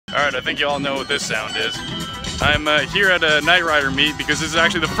Alright, I think you all know what this sound is. I'm here at a Knight Rider meet because this is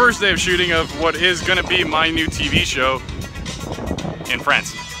actually the first day of shooting of what is going to be my new TV show in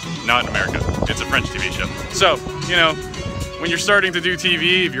France, not in America. It's a French TV show. So, you know, when you're starting to do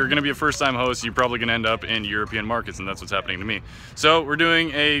TV, if you're going to be a first-time host, you're probably going to end up in European markets, and that's what's happening to me. So we're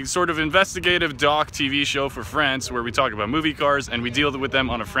doing a sort of investigative doc TV show for France where we talk about movie cars and we deal with them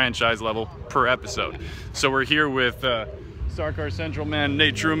on a franchise level per episode. So we're here with Star Car Central man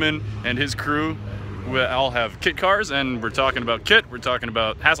Nate Truman and his crew. We all have KITT cars, and we're talking about KITT, we're talking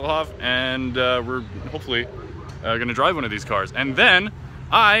about Hasselhoff, and we're hopefully gonna drive one of these cars. And then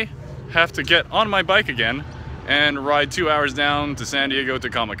I have to get on my bike again and ride 2 hours down to San Diego to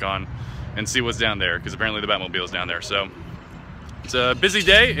Comic-Con and see what's down there, because apparently the Batmobile is down there. So it's a busy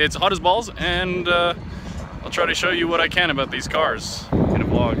day, it's hot as balls, and I'll try to show you what I can about these cars in a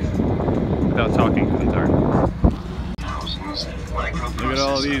vlog without talking the entire time. Look at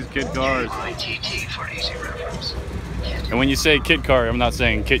all these KITT cars. And when you say KITT car, I'm not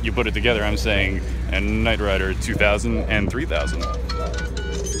saying KITT you put it together, I'm saying a Knight Rider 2000 and 3000.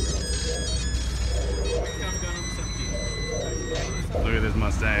 Look at this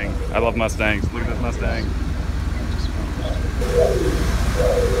Mustang. I love Mustangs. Look at this Mustang.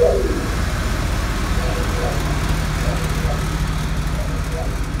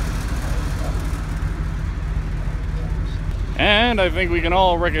 And I think we can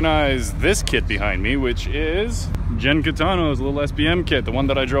all recognize this KITT behind me, which is Jen Catano's little SBM KITT, the one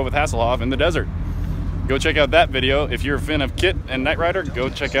that I drove with Hasselhoff in the desert. Go check out that video. If you're a fan of KITT and Knight Rider, go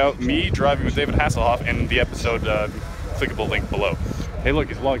check out me driving with David Hasselhoff in the episode, clickable link below. Hey look,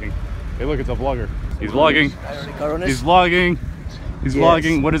 he's vlogging. Hey look, it's a vlogger. He's vlogging. He's vlogging. He's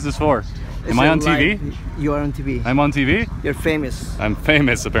vlogging. What is this for? Am I on TV? You are on TV. I'm on TV? You're famous. I'm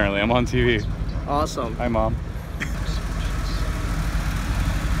famous apparently. I'm on TV. Awesome. Hi Mom.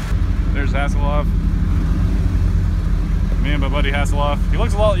 There's Hasselhoff. Me and my buddy Hasselhoff. He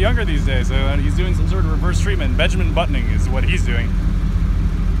looks a lot younger these days, so he's doing some sort of reverse treatment. Benjamin buttoning is what he's doing.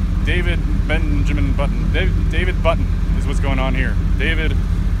 David Button is what's going on here. David,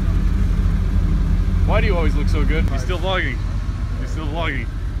 why do you always look so good? He's still vlogging. He's still vlogging.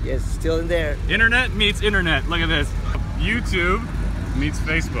 Yes, still in there. Internet meets internet. Look at this. YouTube meets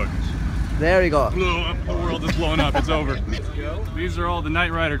Facebook. There we go. Blew up. The world is blowing up. It's over. These are all the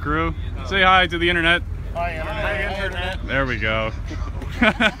Knight Rider crew. Say hi to the internet. Hi, internet. Hi, internet. There we go.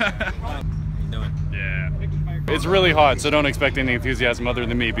 Yeah. It's really hot, so don't expect any enthusiasm other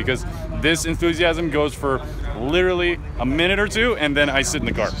than me, because this enthusiasm goes for literally a minute or two, and then I sit in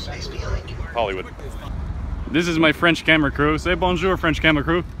the car. Hollywood. This is my French camera crew. Say bonjour, French camera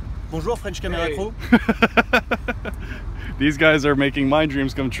crew. Bonjour, French camera crew. These guys are making my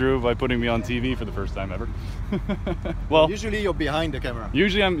dreams come true by putting me on TV for the first time ever. Well, usually you're behind the camera.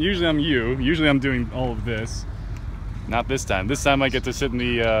 Usually I'm you. Usually I'm doing all of this. Not this time. This time I get to sit in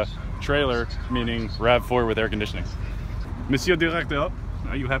the trailer, meaning RAV4 with air conditioning. Monsieur Directeur,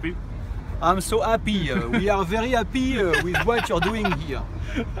 are you happy? I'm so happy. We are very happy with what you're doing here.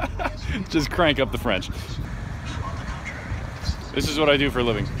 Just crank up the French. This is what I do for a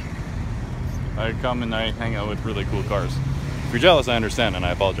living. I come and I hang out with really cool cars. If you're jealous, I understand, and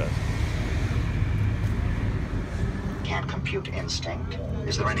I apologize. Can't compute instinct.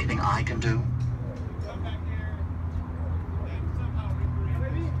 Is there anything I can do?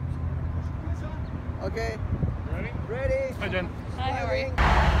 Okay. Ready? Ready. Hi, Jen. Hi, how are you?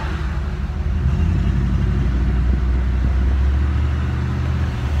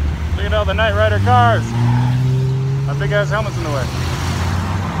 Look at all the Knight Rider cars. How big ass helmets in the way.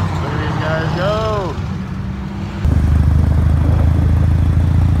 Look at these guys go.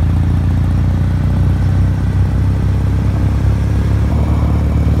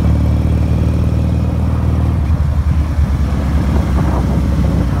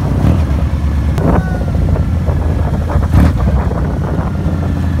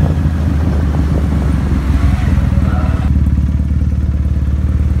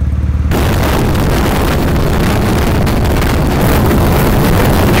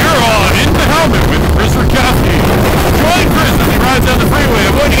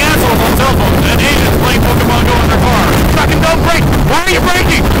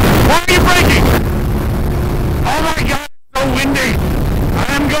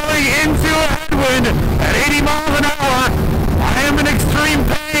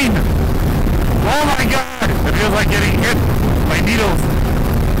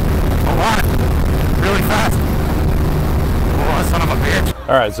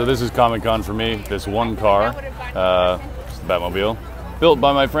 Alright, so this is Comic-Con for me. This one car, Batmobile, built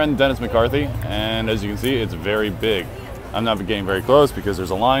by my friend Dennis McCarthy, and as you can see, it's very big. I'm not getting very close because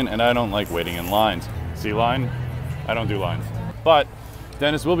there's a line and I don't like waiting in lines. See line? I don't do lines. But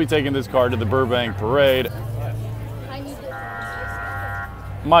Dennis will be taking this car to the Burbank Parade.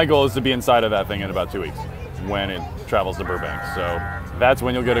 My goal is to be inside of that thing in about 2 weeks when it travels to Burbank. So that's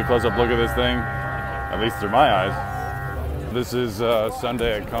when you'll get a close-up look at this thing, at least through my eyes. This is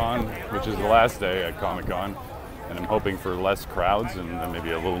Sunday at Con, which is the last day at Comic-Con, and I'm hoping for less crowds and maybe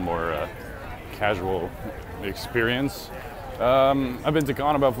a little more casual experience. I've been to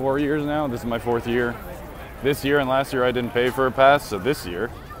Con about 4 years now. This is my 4th year. This year and last year I didn't pay for a pass, so this year,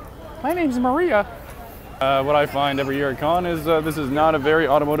 my name's Maria. What I find every year at Con is this is not a very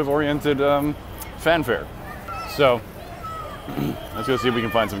automotive-oriented fanfare. So let's go see if we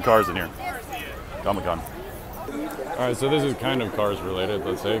can find some cars in here. Comic-Con. All right, so this is kind of cars related,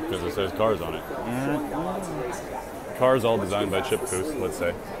 let's say, because it says cars on it. Cars all designed by Chip Coos, let's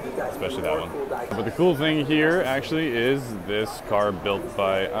say, especially that one. But the cool thing here actually is this car built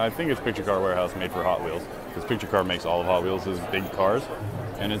by, I think it's Picture Car Warehouse, made for Hot Wheels, because Picture Car makes all of Hot Wheels' big cars,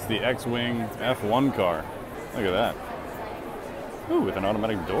 and it's the X-Wing F1 car. Look at that. Ooh, with an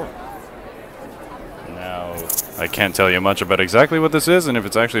automatic door. Now, I can't tell you much about exactly what this is and if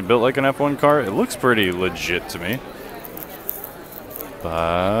it's actually built like an F1 car. It looks pretty legit to me.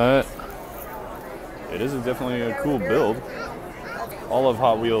 But it is definitely a cool build. All of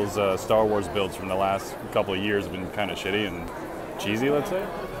Hot Wheels Star Wars builds from the last couple of years have been kind of shitty and cheesy, let's say.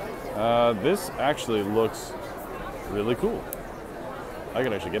 This actually looks really cool. I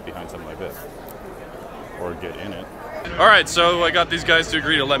could actually get behind something like this. Or get in it. Alright, so I got these guys to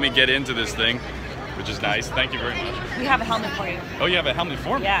agree to let me get into this thing, which is nice. Thank you very much. We have a helmet for you. Oh, you have a helmet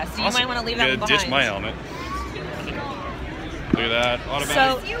for me? Yeah, so you might want to leave that one behind. Ditch my helmet. Look at that. Automatic.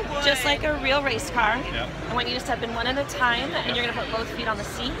 So, just like a real race car, yeah. I want you to step in one at a time, and you're going to put both feet on the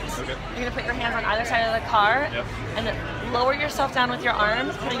seat. Okay. You're going to put your hands on either side of the car, yep. and then lower yourself down with your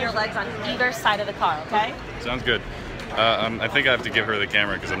arms, putting your legs on either side of the car, okay? Sounds good. I think I have to give her the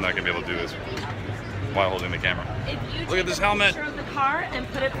camera because I'm not going to be able to do this while holding the camera. Look at this helmet. Of the car and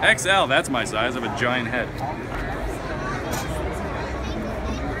put it XL, that's my size. I have a giant head.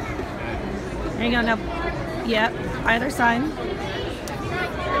 There you go. Now, yep, either side.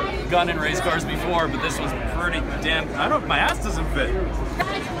 Gone in race cars before, but this one's pretty damn. My ass doesn't fit.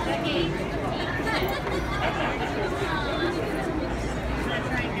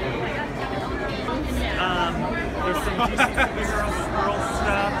 There's some bigger Squirrel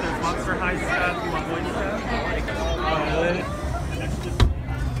stuff, there's Monster High stuff, you want boy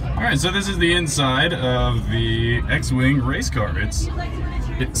stuff? Alright, so this is the inside of the X-Wing race car. It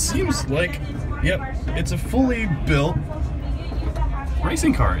seems like, yep, it's a fully built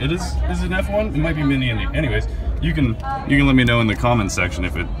racing car. Is it an F1? It might be mini. Anyways, you can let me know in the comments section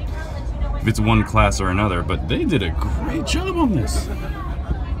if it's one class or another, but they did a great job on this.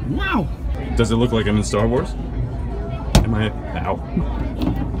 Wow. Does it look like I'm in Star Wars? Am I? Ow.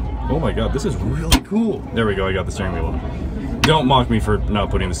 Oh my god, this is really cool. There we go, I got the steering wheel on. Don't mock me for not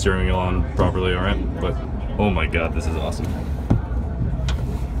putting the steering wheel on properly, alright? But, oh my god, this is awesome.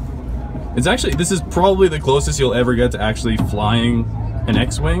 This is probably the closest you'll ever get to actually flying an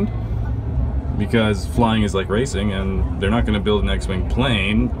X-Wing. Because flying is like racing, and they're not going to build an X-Wing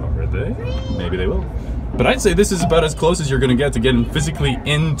plane, are they? Maybe they will. But I'd say this is about as close as you're going to get to getting physically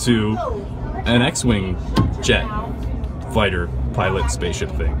into an X-Wing jet, fighter, pilot, spaceship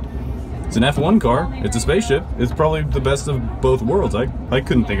thing. It's an F1 car, it's a spaceship, it's probably the best of both worlds. I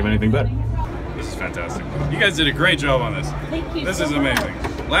couldn't think of anything better. This is fantastic. You guys did a great job on this. Thank you. This is amazing.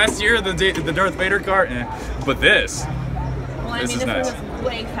 Last year, the Darth Vader car, but this, Well, this is nice. This was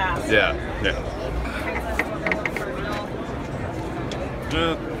way fast. Yeah.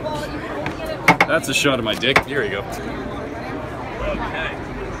 That's a shot of my dick. Here you go.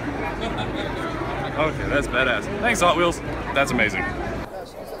 Okay, that's badass. Thanks, Hot Wheels. That's amazing.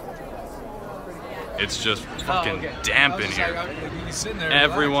 It's just fucking damp in here.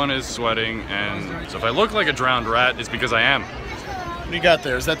 Everyone is sweating, and so if I look like a drowned rat, it's because I am. What do you got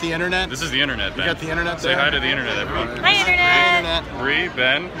there? Is that the internet? This is the internet, Ben. You got the internet Say there? hi to the internet, everyone. Hi, internet. Bree,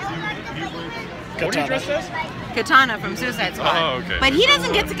 Ben. What are you dressed as? Katana from Suicide Squad. Oh, okay. But he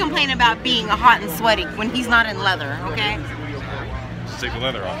doesn't get to complain about being hot and sweaty when he's not in leather, okay? Just take the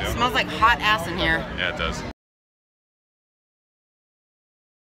leather off, yeah. Smells like hot ass in here. Yeah, it does.